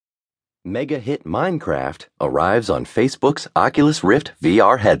Megahit Minecraft arrives on Facebook's Oculus Rift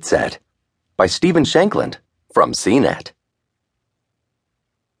VR headset by Shankland from CNET.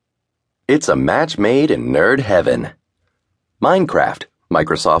 It's a match made in nerd heaven. Minecraft,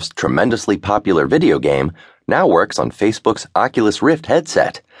 Microsoft's tremendously popular video game, now works on Facebook's Oculus Rift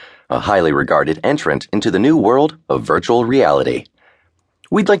headset, a highly regarded entrant into the new world of virtual reality.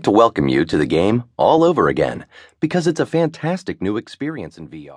 We'd like to welcome you to the game all over again because it's a fantastic new experience in VR.